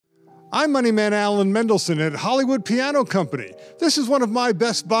I'm Moneyman Alan Mendelson at Hollywood Piano Company. This is one of my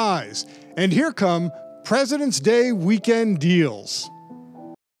best buys. And here come President's Day weekend deals.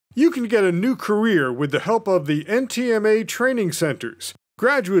 You can get a new career with the help of the NTMA training centers.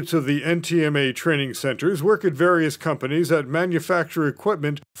 Graduates of the NTMA training centers work at various companies that manufacture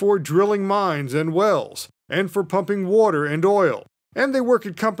equipment for drilling mines and wells, and for pumping water and oil. And they work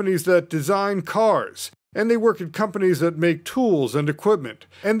at companies that design cars. And they work at companies that make tools and equipment.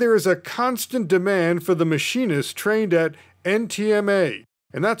 And there is a constant demand for the machinists trained at NTMA.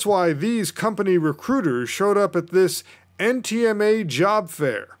 And that's why these company recruiters showed up at this NTMA job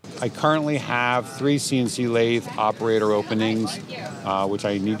fair. I currently have 3 CNC lathe operator openings, which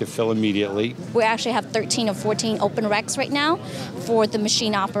I need to fill immediately. We actually have 13 or 14 open recs right now for the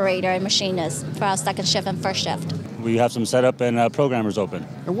machine operator and machinist for our second shift and first shift. We have some setup and programmers open.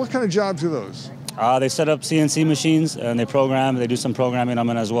 And what kind of jobs are those? They set up CNC machines and they program. They do some programming on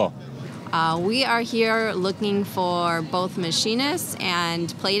them as well. We are here looking for both machinists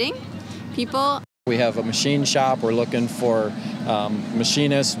and plating people. We have a machine shop. We're looking for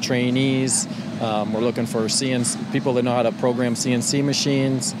machinists, trainees. We're looking for CNC people that know how to program CNC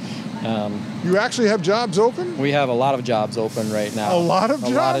machines. You actually have jobs open? We have a lot of jobs open right now. A lot of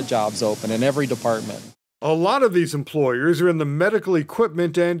jobs? A lot of jobs open in every department. A lot of these employers are in the medical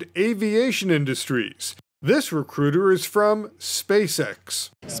equipment and aviation industries. This recruiter is from SpaceX.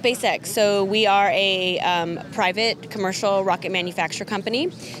 SpaceX, so we are a private commercial rocket manufacturer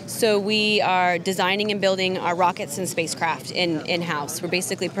company. So we are designing and building our rockets and spacecraft in-house. We're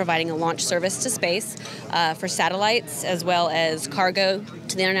basically providing a launch service to space for satellites as well as cargo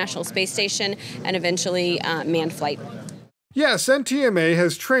to the International Space Station and eventually manned flight. Yes, NTMA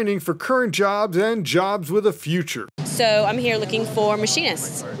has training for current jobs and jobs with a future. So I'm here looking for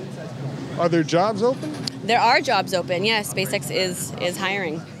machinists. Are there jobs open? There are jobs open, yes. SpaceX is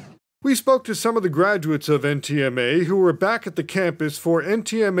hiring. We spoke to some of the graduates of NTMA who were back at the campus for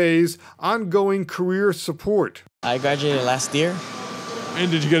NTMA's ongoing career support. I graduated last year.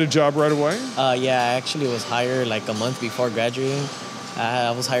 And did you get a job right away? Yeah, I actually was hired like a month before graduating.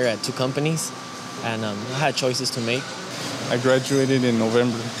 I was hired at 2 companies, and I had choices to make. I graduated in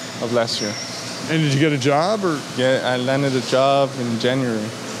November of last year. And did you get a job? Or? Yeah, I landed a job in January.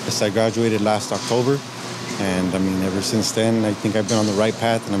 Yes, I graduated last October, and ever since then, I think I've been on the right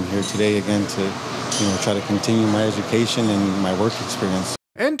path, and I'm here today again to, try to continue my education and my work experience.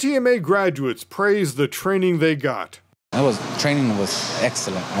 NTMA graduates praise the training they got. Training was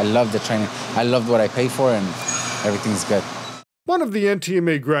excellent. I loved the training. I loved what I paid for, and everything's good. One of the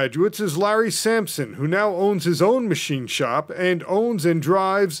NTMA graduates is Larry Sampson, who now owns his own machine shop and owns and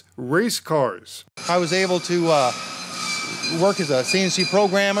drives race cars. I was able to work as a CNC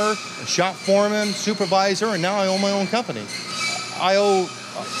programmer, a shop foreman, supervisor, and now I own my own company. I owe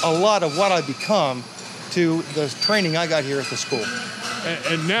a lot of what I've become to the training I got here at the school.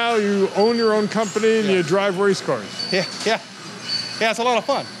 And now you own your own company and you drive race cars. Yeah, it's a lot of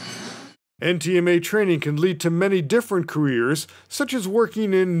fun. NTMA training can lead to many different careers, such as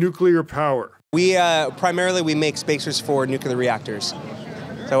working in nuclear power. We primarily make spacers for nuclear reactors.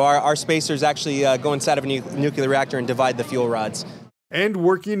 So our spacers actually go inside of a nuclear reactor and divide the fuel rods. And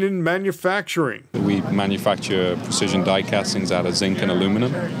working in manufacturing. We manufacture precision die castings out of zinc and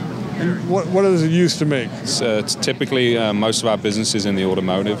aluminum. What does it use to make? It's typically most of our business is in the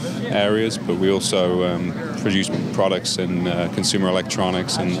automotive areas, but we also produce products in consumer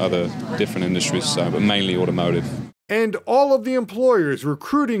electronics and other different industries, but mainly automotive. And all of the employers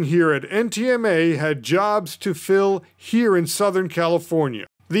recruiting here at NTMA had jobs to fill here in Southern California.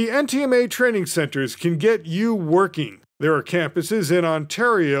 The NTMA training centers can get you working. There are campuses in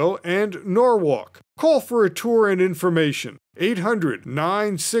Ontario and Norwalk. Call for a tour and information.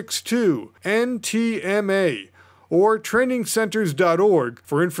 800-962-NTMA or trainingcenters.org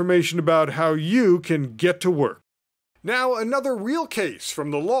for information about how you can get to work. Now, another real case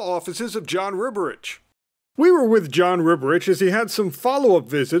from the law offices of John Riberich. We were with John Riberich as he had some follow-up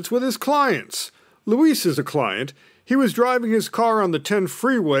visits with his clients. Luis is a client. He was driving his car on the 10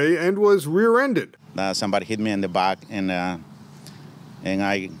 freeway and was rear-ended. Somebody hit me in the back, and that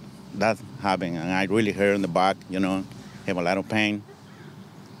happened, and I really hurt in the back, have a lot of pain.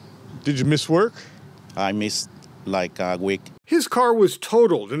 Did you miss work? I missed like a week. His car was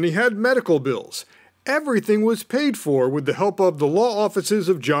totaled and he had medical bills. Everything was paid for with the help of the law offices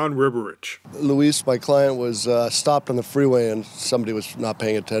of John Riberich. Luis, my client, was stopped on the freeway and somebody was not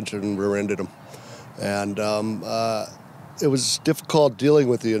paying attention and rear-ended him. And it was difficult dealing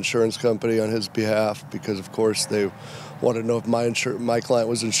with the insurance company on his behalf because, of course, they wanted to know if my client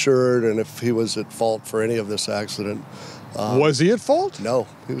was insured and if he was at fault for any of this accident. Was he at fault? No,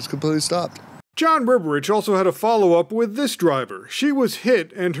 he was completely stopped. John Riberich also had a follow-up with this driver. She was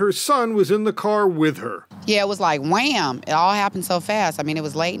hit and her son was in the car with her. Yeah, it was like wham. It all happened so fast. I mean, it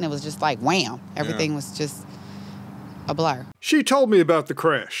was late and it was just like wham. Everything was just a blur. She told me about the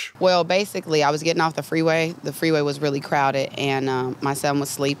crash. Well, basically, I was getting off the freeway. The freeway was really crowded, and my son was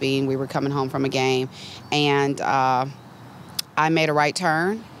sleeping. We were coming home from a game, and I made a right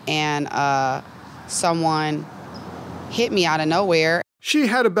turn, and someone hit me out of nowhere. She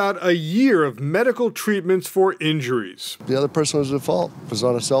had about a year of medical treatments for injuries. The other person was at fault, was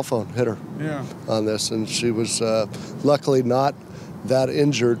on a cell phone, hit her on this, and she was luckily not that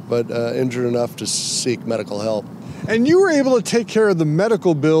injured, but injured enough to seek medical help. And you were able to take care of the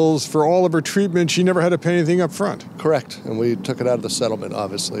medical bills for all of her treatment. She never had to pay anything up front. Correct, and we took it out of the settlement,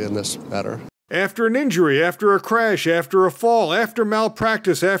 obviously, in this matter. After an injury, after a crash, after a fall, after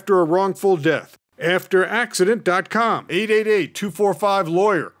malpractice, after a wrongful death. AfterAccident.com,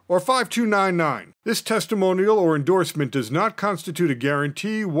 888-245-LAWYER, or 5299. This testimonial or endorsement does not constitute a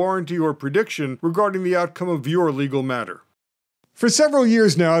guarantee, warranty, or prediction regarding the outcome of your legal matter. For several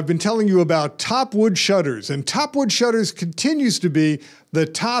years now, I've been telling you about Top Wood Shutters, and Top Wood Shutters continues to be the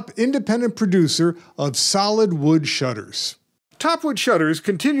top independent producer of solid wood shutters. Top Wood Shutters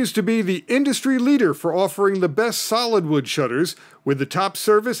continues to be the industry leader for offering the best solid wood shutters with the top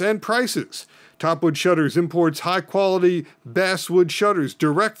service and prices. Top Wood Shutters imports high-quality basswood shutters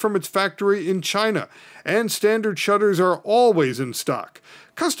direct from its factory in China, and standard shutters are always in stock.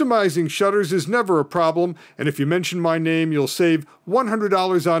 Customizing shutters is never a problem, and if you mention my name, you'll save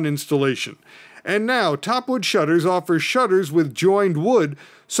 $100 on installation. And now, Top Wood Shutters offers shutters with joined wood,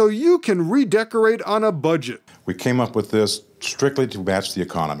 so you can redecorate on a budget. We came up with this strictly to match the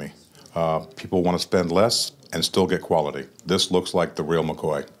economy. People want to spend less and still get quality. This looks like the real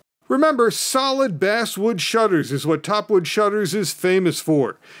McCoy. Remember, solid basswood shutters is what Top Wood Shutters is famous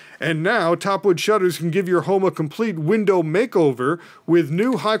for. And now, Top Wood Shutters can give your home a complete window makeover with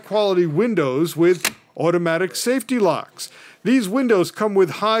new high-quality windows with automatic safety locks. These windows come with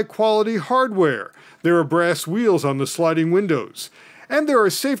high-quality hardware. There are brass wheels on the sliding windows. And there are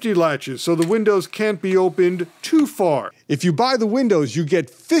safety latches so the windows can't be opened too far. If you buy the windows, you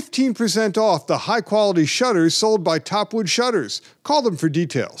get 15% off the high-quality shutters sold by Top Wood Shutters. Call them for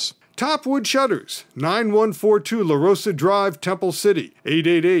details. Top Wood Shutters, 9142 La Rosa Drive, Temple City,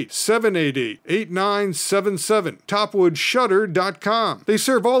 888-788-8977, topwoodshutter.com. They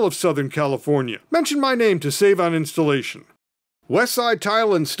serve all of Southern California. Mention my name to save on installation. Westside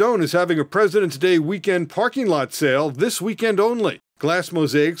Tile and Stone is having a President's Day weekend parking lot sale this weekend only. Glass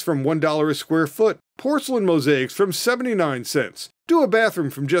mosaics from $1 a square foot. Porcelain mosaics from 79 cents. Do a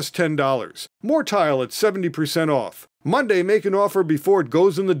bathroom from just $10. More tile at 70% off. Monday, make an offer before it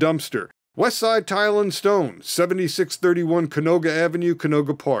goes in the dumpster. Westside Tile and Stone, 7631 Canoga Avenue,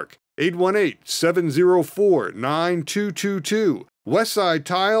 Canoga Park. 818-704-9222.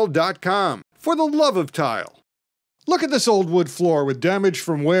 westsidetile.com. For the love of tile. Look at this old wood floor with damage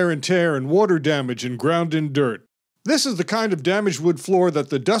from wear and tear and water damage and ground-in dirt. This is the kind of damaged wood floor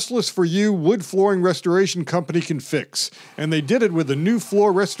that the Dustless for You Wood Flooring Restoration Company can fix. And they did it with a new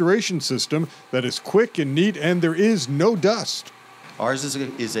floor restoration system that is quick and neat, and there is no dust. Ours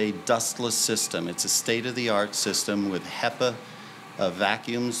is a dustless system. It's a state-of-the-art system with HEPA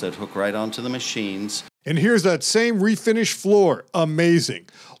vacuums that hook right onto the machines. And here's that same refinished floor. Amazing.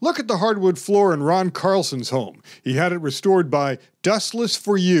 Look at the hardwood floor in Ron Carlson's home. He had it restored by Dustless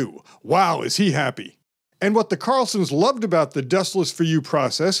for You. Wow, is he happy. And what the Carlsons loved about the Dustless for You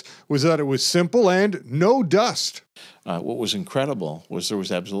process was that it was simple and no dust. What was incredible was there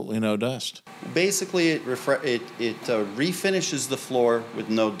was absolutely no dust. Basically, it refinishes the floor with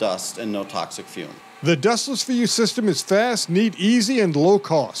no dust and no toxic fume. The Dustless for You system is fast, neat, easy, and low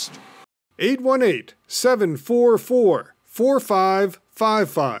cost.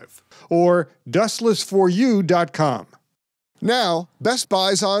 818-744-4555 or dustlessforyou.com. Now, Best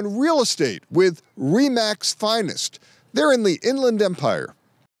Buy's on real estate with RE/MAX Finest. They're in the Inland Empire.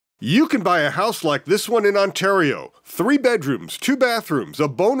 You can buy a house like this one in Ontario. 3 bedrooms, 2 bathrooms, a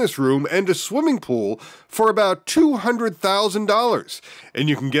bonus room, and a swimming pool for about $200,000. And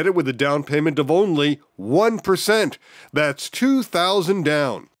you can get it with a down payment of only 1%. That's $2,000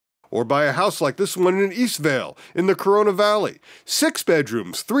 down. Or buy a house like this one in Eastvale, in the Corona Valley. 6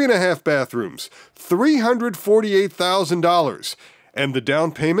 bedrooms, 3.5 bathrooms, $348,000. And the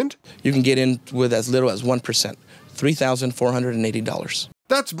down payment? You can get in with as little as 1%, $3,480.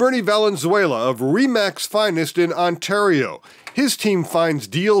 That's Bernie Valenzuela of RE/MAX Finest in Ontario. His team finds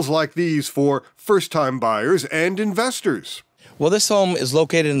deals like these for first-time buyers and investors. Well, this home is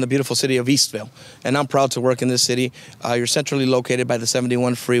located in the beautiful city of Eastville, and I'm proud to work in this city. You're centrally located by the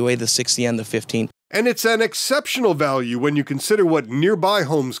 71 freeway, the 60 and the 15. And it's an exceptional value when you consider what nearby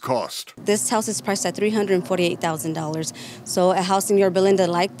homes cost. This house is priced at $348,000. So a house in Yorba Linda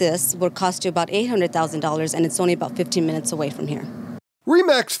like this would cost you about $800,000, and it's only about 15 minutes away from here.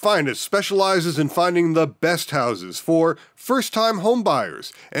 RE/MAX Finest specializes in finding the best houses for first-time home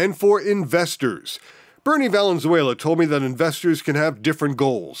buyers and for investors. Bernie Valenzuela told me that investors can have different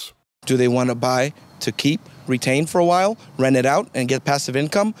goals. Do they want to buy to keep, retain for a while, rent it out, and get passive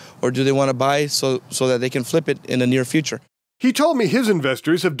income? Or do they want to buy so that they can flip it in the near future? He told me his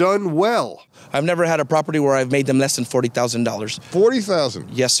investors have done well. I've never had a property where I've made them less than $40,000. $40,000?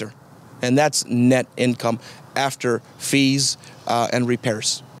 Yes, sir. And that's net income after fees and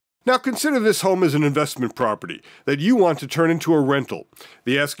repairs. Now consider this home as an investment property that you want to turn into a rental.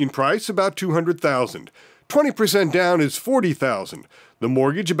 The asking price about $200,000. 20% down is $40,000. The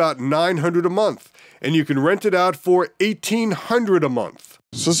mortgage about $900 a month, and you can rent it out for $1,800 a month.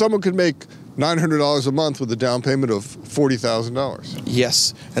 So someone could make $900 a month with a down payment of $40,000.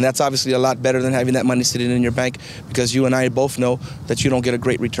 Yes, and that's obviously a lot better than having that money sitting in your bank, because you and I both know that you don't get a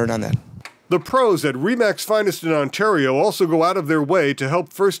great return on that. The pros at RE/MAX Finest in Ontario also go out of their way to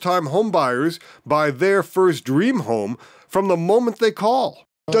help first-time homebuyers buy their first dream home from the moment they call.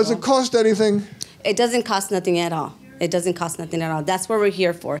 Does it cost anything? It doesn't cost nothing at all. It doesn't cost nothing at all. That's what we're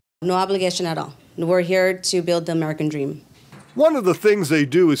here for. No obligation at all. We're here to build the American dream. One of the things they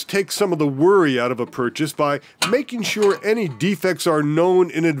do is take some of the worry out of a purchase by making sure any defects are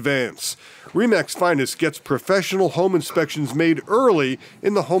known in advance. RE/MAX Finest gets professional home inspections made early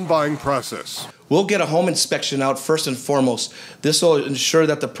in the home buying process. We'll get a home inspection out first and foremost. This will ensure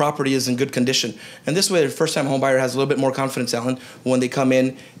that the property is in good condition. And this way, the first-time home buyer has a little bit more confidence, Alan, when they come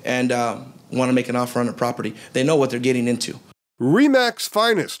in and want to make an offer on a property. They know what they're getting into. RE/MAX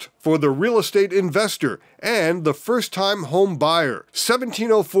Finest for the real estate investor and the first-time home buyer.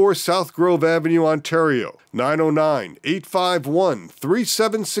 1704 South Grove Avenue, Ontario.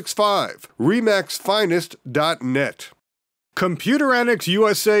 909-851-3765. RE/MAXFinest.net. Computer Annex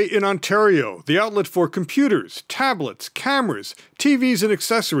USA in Ontario, the outlet for computers, tablets, cameras, TVs, and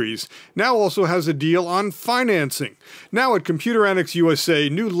accessories, now also has a deal on financing. Now at Computer Annex USA,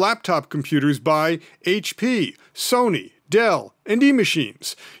 new laptop computers by HP, Sony, Dell, and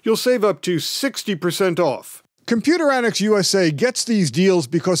eMachines. You'll save up to 60% off. Computer Annex USA gets these deals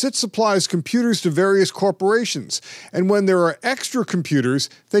because it supplies computers to various corporations, and when there are extra computers,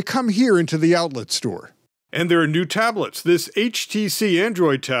 they come here into the outlet store. And there are new tablets. This HTC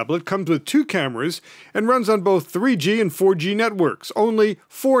Android tablet comes with 2 cameras and runs on both 3G and 4G networks, only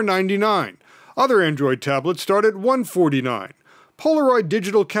 $499. Other Android tablets start at $149. Polaroid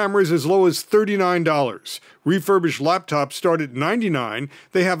digital cameras as low as $39. Refurbished laptops start at $99.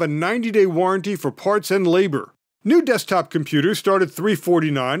 They have a 90-day warranty for parts and labor. New desktop computers start at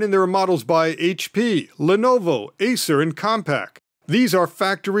 $349, and there are models by HP, Lenovo, Acer, and Compaq. These are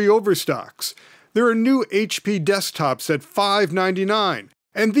factory overstocks. There are new HP desktops at $599,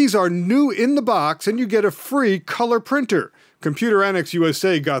 and these are new in the box, and you get a free color printer. Computer Annex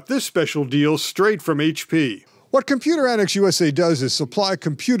USA got this special deal straight from HP. What Computer Annex USA does is supply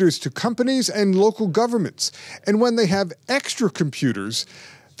computers to companies and local governments, and when they have extra computers,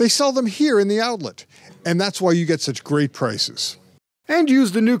 they sell them here in the outlet, and that's why you get such great prices. And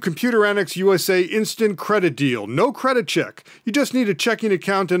use the new Computer Annex USA Instant Credit Deal. No credit check. You just need a checking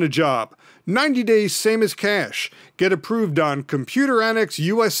account and a job. 90 days, same as cash. Get approved on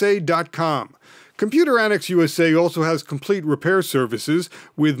ComputerAnnexUSA.com. Computer Annex USA also has complete repair services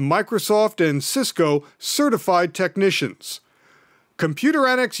with Microsoft and Cisco certified technicians. Computer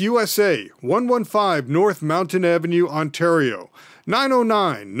Annex USA, 115 North Mountain Avenue, Ontario.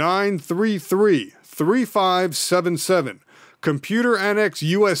 909-933-3577.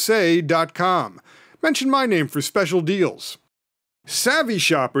 ComputerAnnexUSA.com. Mention my name for special deals. Savvy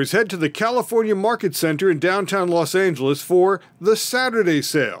shoppers head to the California Market Center in downtown Los Angeles for the Saturday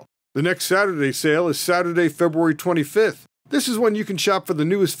Sale. The next Saturday sale is Saturday, February 25th. This is when you can shop for the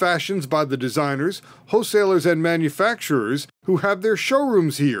newest fashions by the designers, wholesalers, and manufacturers who have their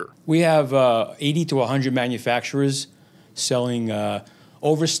showrooms here. We have 80 to 100 manufacturers selling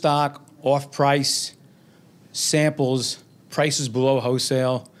overstock, off-price, samples, prices below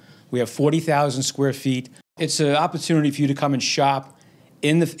wholesale. We have 40,000 square feet. It's an opportunity for you to come and shop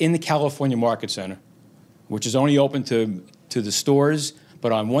in the California Market Center, which is only open to the stores.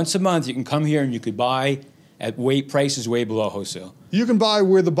 But on once a month, you can come here and you could buy at prices way below wholesale. You can buy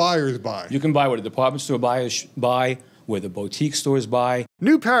where the buyers buy. You can buy where the department store buyers buy, where the boutique stores buy.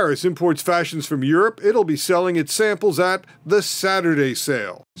 New Paris imports fashions from Europe. It'll be selling its samples at the Saturday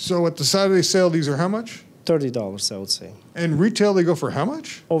sale. So at the Saturday sale, these are how much? $30, I would say. And retail, they go for how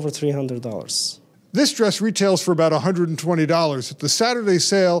much? Over $300. This dress retails for about $120. At the Saturday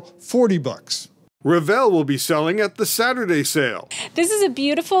sale, $40. Revell will be selling at the Saturday sale. This is a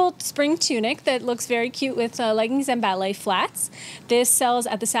beautiful spring tunic that looks very cute with leggings and ballet flats. This sells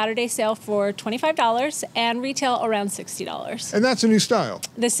at the Saturday sale for $25 and retail around $60. And that's a new style.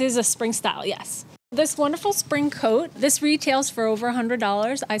 This is a spring style, yes. This wonderful spring coat, this retails for over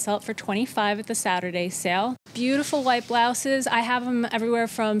 $100. I sell it for $25 at the Saturday sale. Beautiful white blouses. I have them everywhere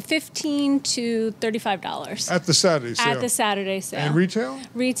from $15 to $35. At the Saturday sale? At the Saturday sale. And retail?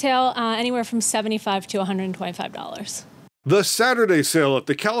 Retail anywhere from $75 to $125. The Saturday sale at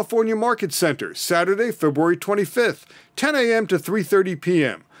the California Market Center, Saturday, February 25th, 10 a.m. to 3:30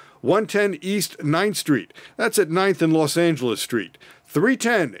 p.m., 110 East 9th Street. That's at 9th and Los Angeles Street.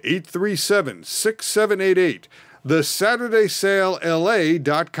 310-837-6788.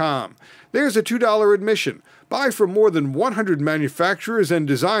 TheSaturdaySaleLA.com. There's a $2 admission. Buy from more than 100 manufacturers and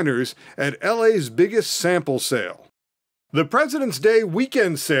designers at LA's biggest sample sale. The President's Day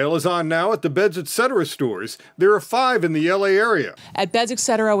weekend sale is on now at the Beds Etc. stores. There are 5 in the LA area. At Beds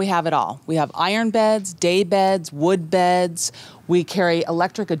Etc. we have it all. We have iron beds, day beds, wood beds. We carry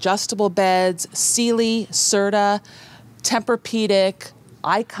electric adjustable beds, Sealy, Serta, Tempur-Pedic,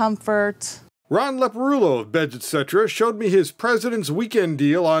 iComfort. Ron Leporullo of Beds Etc. showed me his President's Weekend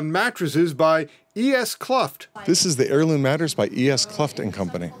deal on mattresses by E.S. Cluft. This is the Heirloom Mattress by E.S. Cluft &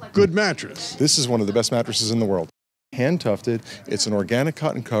 Company. Good mattress. This is one of the best mattresses in the world. Hand tufted, it's an organic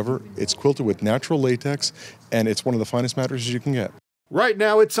cotton cover, it's quilted with natural latex, and it's one of the finest mattresses you can get. Right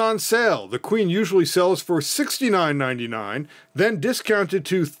now it's on sale. The Queen usually sells for $69.99, then discounted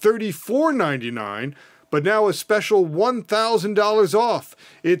to $34.99, but now a special $1,000 off.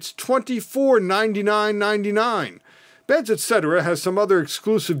 It's $24.99.99. Beds Etc. has some other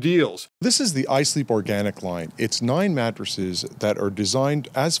exclusive deals. This is the iSleep Organic line. It's 9 mattresses that are designed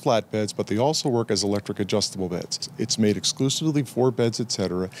as flat beds, but they also work as electric adjustable beds. It's made exclusively for Beds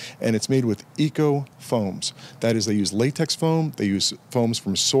Etc., and it's made with eco foams. That is, they use latex foam, they use foams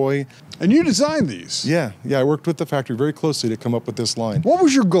from soy. And you designed these? Yeah, I worked with the factory very closely to come up with this line. What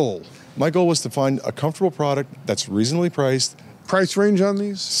was your goal? My goal was to find a comfortable product that's reasonably priced. Price range on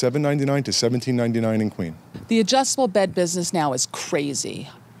these? $7.99 to $17.99 in Queen. The adjustable bed business now is crazy.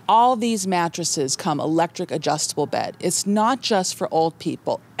 All these mattresses come electric adjustable bed. It's not just for old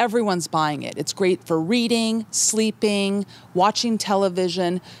people. Everyone's buying it. It's great for reading, sleeping, watching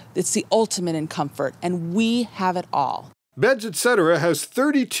television. It's the ultimate in comfort, and we have it all. Beds Etc. has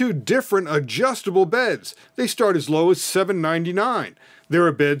 32 different adjustable beds. They start as low as $7.99. There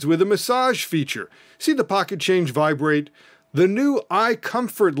are beds with a massage feature. See the pocket change vibrate? The new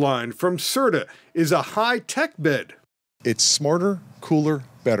iComfort line from Serta is a high-tech bed. It's smarter, cooler,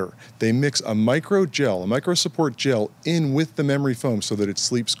 better. They mix a micro support gel in with the memory foam so that it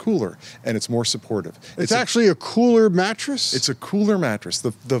sleeps cooler and it's more supportive. It's actually a cooler mattress? It's a cooler mattress.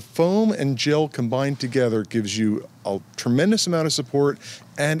 The foam and gel combined together gives you a tremendous amount of support,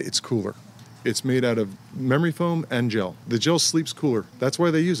 and it's cooler. It's made out of memory foam and gel. The gel sleeps cooler. That's why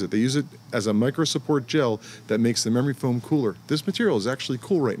they use it. They use it as a micro support gel that makes the memory foam cooler. This material is actually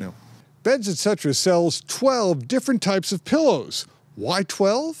cool right now. Beds Etc. sells 12 different types of pillows. Why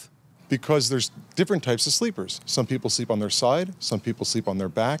 12? Because there's different types of sleepers. Some people sleep on their side, some people sleep on their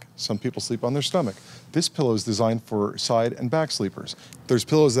back, some people sleep on their stomach. This pillow is designed for side and back sleepers. There's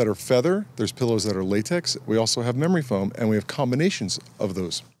pillows that are feather, there's pillows that are latex. We also have memory foam, and we have combinations of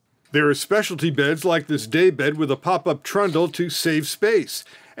those. There are specialty beds like this day bed with a pop-up trundle to save space.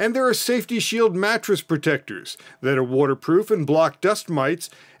 And there are Safety Shield mattress protectors that are waterproof and block dust mites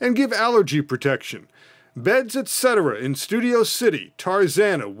and give allergy protection. Beds Etc. in Studio City,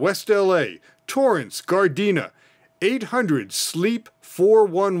 Tarzana, West LA, Torrance, Gardena,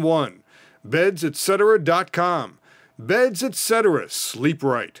 800-SLEEP-411. BedsEtc.com. Beds Etc. Sleep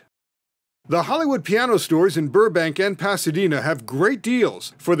right. The Hollywood Piano stores in Burbank and Pasadena have great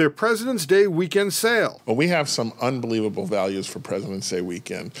deals for their President's Day weekend sale. Well, we have some unbelievable values for President's Day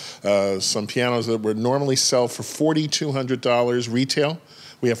weekend. Some pianos that would normally sell for $4,200 retail,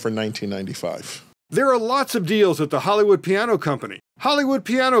 we have for $1,995. There are lots of deals at the Hollywood Piano Company. Hollywood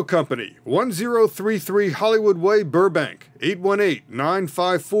Piano Company, 1033 Hollywood Way, Burbank,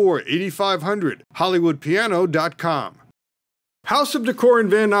 818-954-8500, HollywoodPiano.com. House of Decor in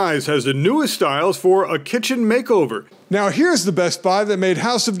Van Nuys has the newest styles for a kitchen makeover. Now here's the best buy that made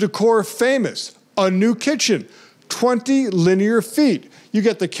House of Decor famous. A new kitchen, 20 linear feet. You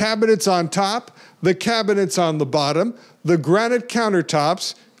get the cabinets on top, the cabinets on the bottom, the granite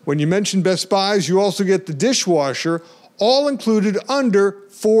countertops. When you mention Best Buys, you also get the dishwasher, all included under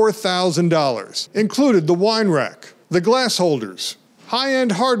 $4,000. Included the wine rack, the glass holders,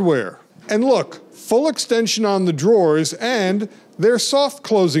 high-end hardware, and look, full extension on the drawers and they're soft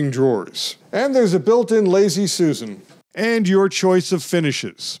closing drawers. And there's a built-in Lazy Susan. And your choice of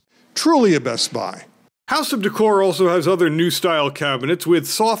finishes. Truly a Best Buy. House of Decor also has other new style cabinets with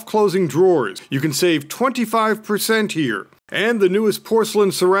soft closing drawers. You can save 25% here. And the newest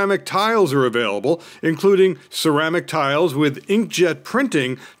porcelain ceramic tiles are available, including ceramic tiles with inkjet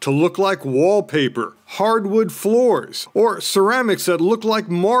printing to look like wallpaper, hardwood floors, or ceramics that look like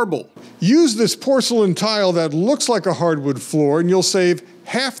marble. Use this porcelain tile that looks like a hardwood floor and you'll save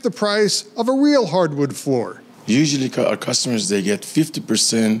half the price of a real hardwood floor. Usually our customers, they get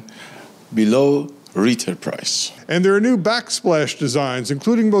 50% below retail price. And there are new backsplash designs,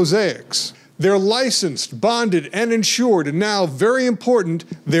 including mosaics. They're licensed, bonded, and insured, and now, very important,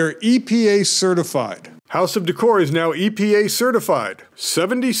 they're EPA certified. House of Decor is now EPA certified.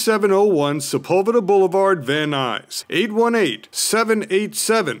 7701 Sepulveda Boulevard, Van Nuys.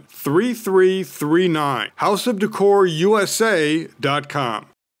 818-787-3339. houseofdecorusa.com.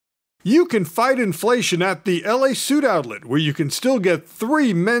 You can fight inflation at the LA Suit Outlet, where you can still get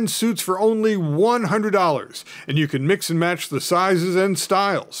 3 men's suits for only $100, and you can mix and match the sizes and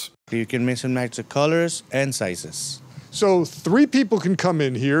styles. You can mix and match the colors and sizes. So 3 people can come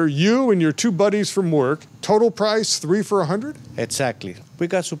in here, you and your 2 buddies from work. Total price 3 for $100? Exactly. We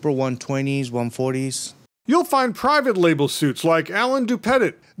got super 120s, 140s. You'll find private label suits like Alan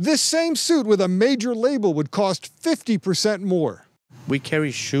Dupettit. This same suit with a major label would cost 50% more. We carry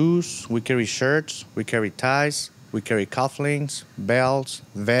shoes, we carry shirts, we carry ties, we carry cufflinks, belts,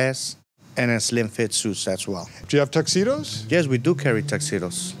 vests, and slim fit suits as well. Do you have tuxedos? Yes, we do carry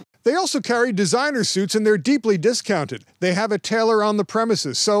tuxedos. They also carry designer suits, and they're deeply discounted. They have a tailor on the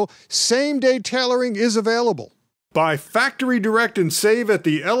premises, so same-day tailoring is available. Buy factory direct and save at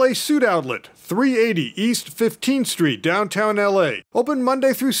the LA Suit Outlet, 380 East 15th Street, downtown LA. Open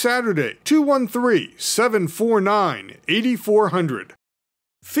Monday through Saturday, 213-749-8400.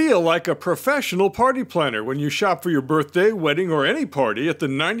 Feel like a professional party planner when you shop for your birthday, wedding, or any party at the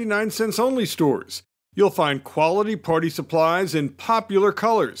 99 cents only stores. You'll find quality party supplies in popular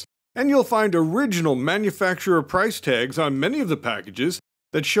colors, and you'll find original manufacturer price tags on many of the packages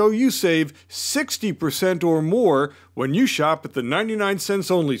that show you save 60% or more when you shop at the 99 cents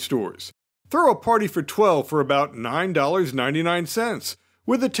only stores. Throw a party for 12 for about $9.99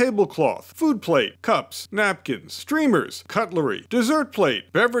 with a tablecloth, food plate, cups, napkins, streamers, cutlery, dessert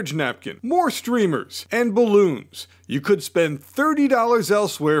plate, beverage napkin, more streamers, and balloons. You could spend $30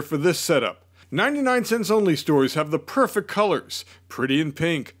 elsewhere for this setup. 99 cents only stores have the perfect colors: pretty in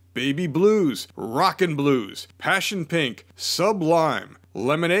pink, baby blues, rockin' blues, passion pink, sublime,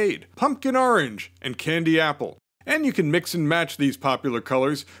 lemonade, pumpkin orange, and candy apple. And you can mix and match these popular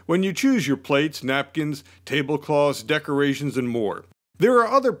colors when you choose your plates, napkins, tablecloths, decorations, and more. There are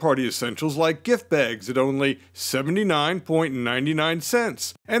other party essentials like gift bags at only 79.99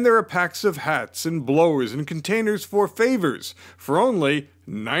 cents. And there are packs of hats and blowers and containers for favors for only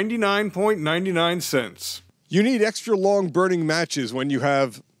 99.99 cents. You need extra long burning matches when you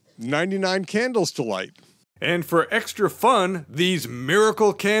have 99 candles to light. And for extra fun, these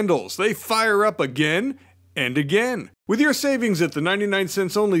miracle candles, they fire up again and again. With your savings at the 99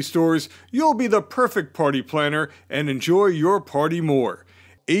 cents only stores, you'll be the perfect party planner and enjoy your party more.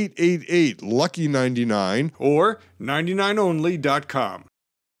 888-LUCKY99 or 99only.com.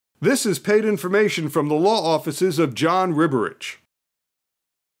 This is paid information from the law offices of John Riberich.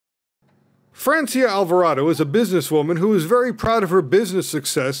 Francia Alvarado is a businesswoman who is very proud of her business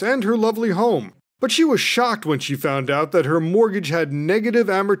success and her lovely home. But she was shocked when she found out that her mortgage had negative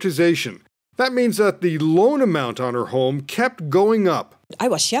amortization. That means that the loan amount on her home kept going up. I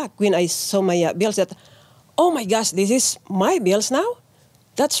was shocked when I saw my bills that, oh my gosh, this is my bills now?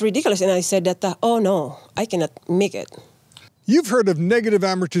 That's ridiculous. And I said that, oh no, I cannot make it. You've heard of negative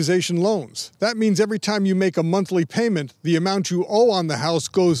amortization loans. That means every time you make a monthly payment, the amount you owe on the house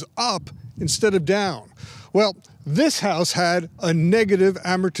goes up instead of down. Well, this house had a negative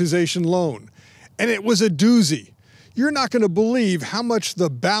amortization loan. And it was a doozy. You're not going to believe how much the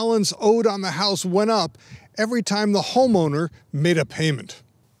balance owed on the house went up every time the homeowner made a payment.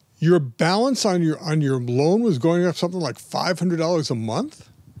 Your balance on your loan was going up something like $500 a month?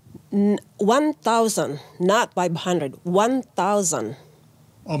 1,000, not 500. 1,000.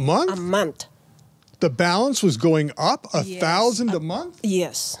 A month? A month. The balance was going up 1,000 a month?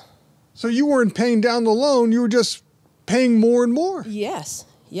 Yes. So you weren't paying down the loan, you were just paying more and more? Yes.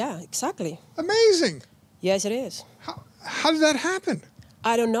 Yeah, exactly. Amazing. Yes, it is. How did that happen?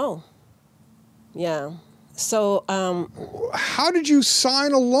 I don't know. Yeah. So. How did you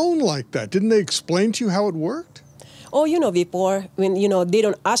sign a loan like that? Didn't they explain to you how it worked? Oh, before, when, they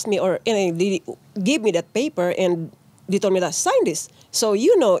don't ask me or anything, they give me that paper and they told me that sign this. So,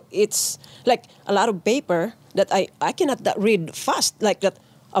 it's like a lot of paper that I cannot read fast, like that,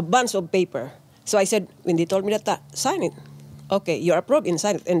 a bunch of paper. So I said, when they told me that, sign it. Okay, you're approved and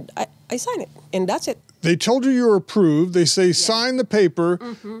sign it. And I sign it, and that's it. They told you were approved. They say sign the paper,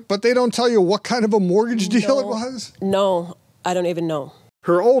 but they don't tell you what kind of a mortgage deal it was? No, I don't even know.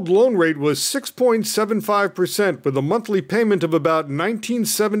 Her old loan rate was 6.75% with a monthly payment of about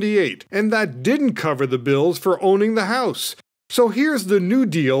 $19.78, and that didn't cover the bills for owning the house. So here's the new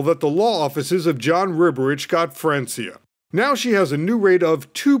deal that the law offices of John Riberich got Francia. Now she has a new rate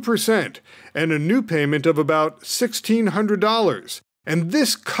of 2% and a new payment of about $1,600. And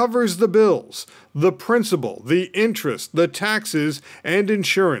this covers the bills, the principal, the interest, the taxes, and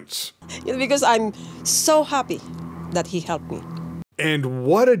insurance. Because I'm so happy that he helped me. And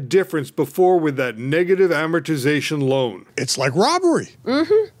what a difference before with that negative amortization loan. It's like robbery.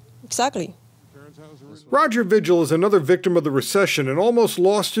 Exactly. Roger Vigil is another victim of the recession and almost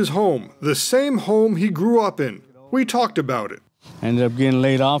lost his home, the same home he grew up in. We talked about it. I ended up getting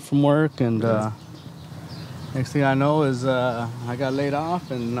laid off from work, and next thing I know is I got laid off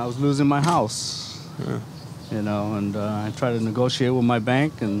and I was losing my house. And I tried to negotiate with my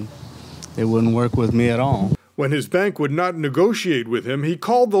bank, and they wouldn't work with me at all. When his bank would not negotiate with him, he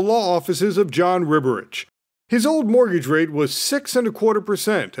called the law offices of John Riberich. His old mortgage rate was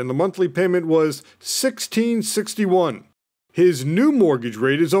 6.25%, and the monthly payment was $1,661. His new mortgage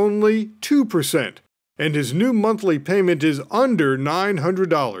rate is only 2%, and his new monthly payment is under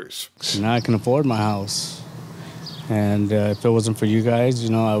 $900. Now I can afford my house. And if it wasn't for you guys,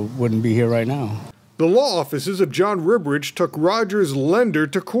 I wouldn't be here right now. The law offices of John Riberich took Roger's lender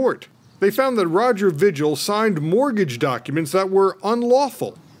to court. They found that Roger Vigil signed mortgage documents that were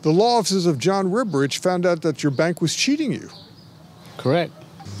unlawful. The law offices of John Riberich found out that your bank was cheating you. Correct.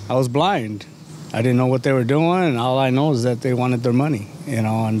 I was blind. I didn't know what they were doing, and all I know is that they wanted their money,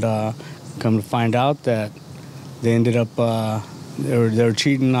 and come to find out that they ended up they were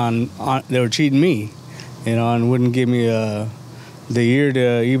cheating they were cheating me, and wouldn't give me the year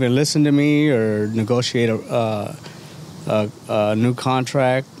to even listen to me or negotiate a new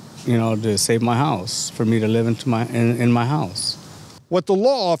contract, to save my house, for me to live in my house. What the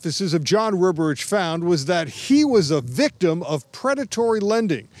law offices of John Riberich found was that he was a victim of predatory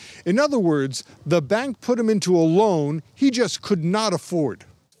lending. In other words, the bank put him into a loan he just could not afford.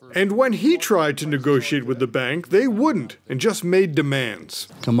 And when he tried to negotiate with the bank, they wouldn't and just made demands.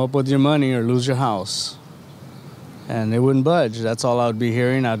 Come up with your money or lose your house. And they wouldn't budge. That's all I would be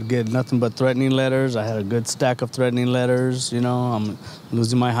hearing. I'd get nothing but threatening letters. I had a good stack of threatening letters. I'm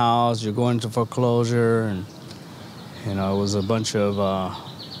losing my house, you're going to foreclosure, and it was a bunch of,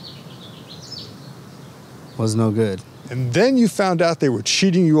 was no good. And then you found out they were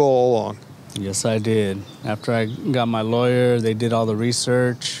cheating you all along. Yes, I did. After I got my lawyer, they did all the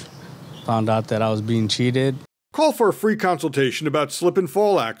research, found out that I was being cheated. Call for a free consultation about slip and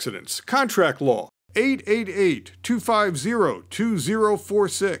fall accidents, contract law,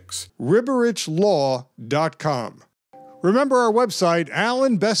 888-250-2046, riberichlaw.com. Remember our website,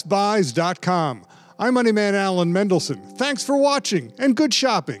 allenbestbuys.com. I'm Moneyman Alan Mendelson. Thanks for watching and good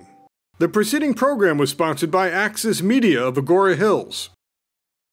shopping. The preceding program was sponsored by Axis Media of Agora Hills.